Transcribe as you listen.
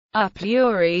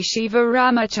Uppaluri Siva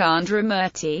Ramachandra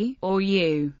Murty, or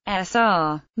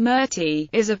U.S.R. Murty,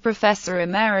 is a professor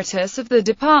emeritus of the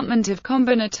Department of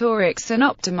Combinatorics and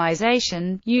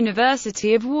Optimization,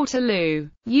 University of Waterloo,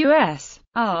 U.S.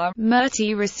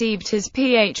 Murty received his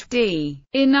Ph.D.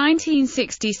 in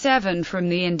 1967 from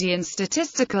the Indian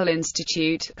Statistical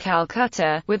Institute,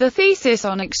 Calcutta, with a thesis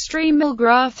on extremal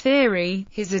graph theory.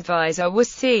 His advisor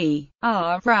was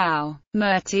C.R. Rao.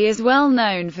 Murty is well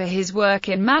known for his work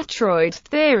in matroid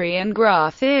theory and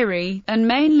graph theory, and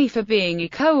mainly for being a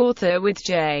co-author with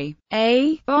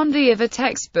J.A. Bondi of a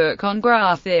textbook on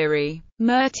graph theory.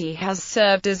 Murty has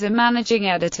served as a managing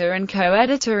editor and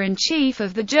co-editor-in-chief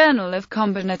of the Journal of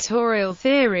Combinatorial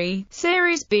Theory,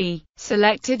 Series B,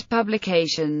 Selected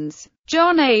Publications.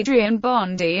 John Adrian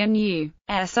Bondi and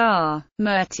U.S.R.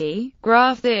 Murty,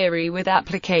 Graph Theory with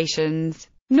Applications.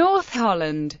 North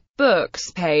Holland. Books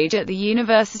page at the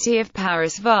University of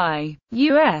Paris vi.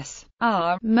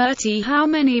 U.S.R. Murty. How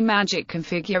many magic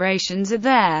configurations are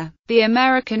there? The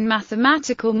American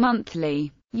Mathematical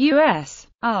Monthly.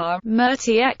 U.S.R.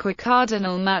 Murty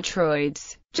Equicardinal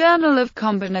Matroids. Journal of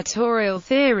Combinatorial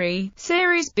Theory,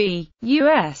 Series B.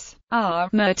 U.S.R.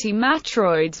 Murty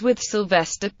Matroids with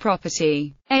Sylvester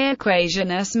property. A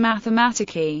Equationes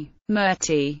Mathematicae.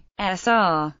 Murty.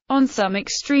 S.R. On some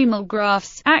extremal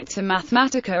graphs, Acta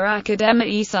Mathematica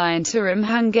Academiae Scientiarum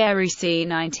Hungary c.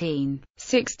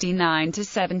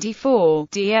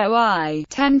 1969-74, DOI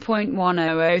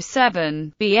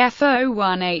 10.1007, BFO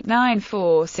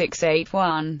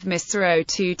 1894681, Mr.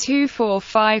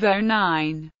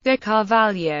 0224509. De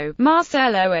Carvalho,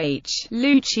 Marcelo H.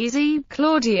 Lucchesi,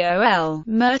 Claudio L.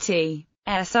 Murty.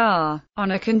 S.R.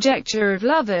 On a conjecture of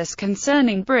Lovers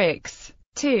concerning bricks.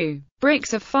 2.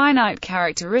 Bricks of finite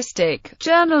characteristic,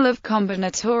 Journal of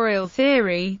Combinatorial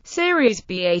Theory, Series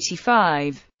B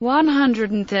 85,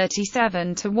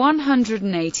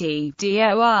 137-180,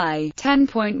 DOI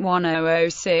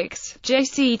 10.1006,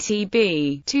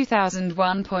 JCTB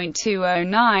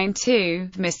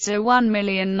 2001.2092, Mr.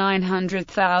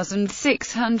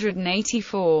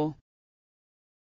 1,900,684.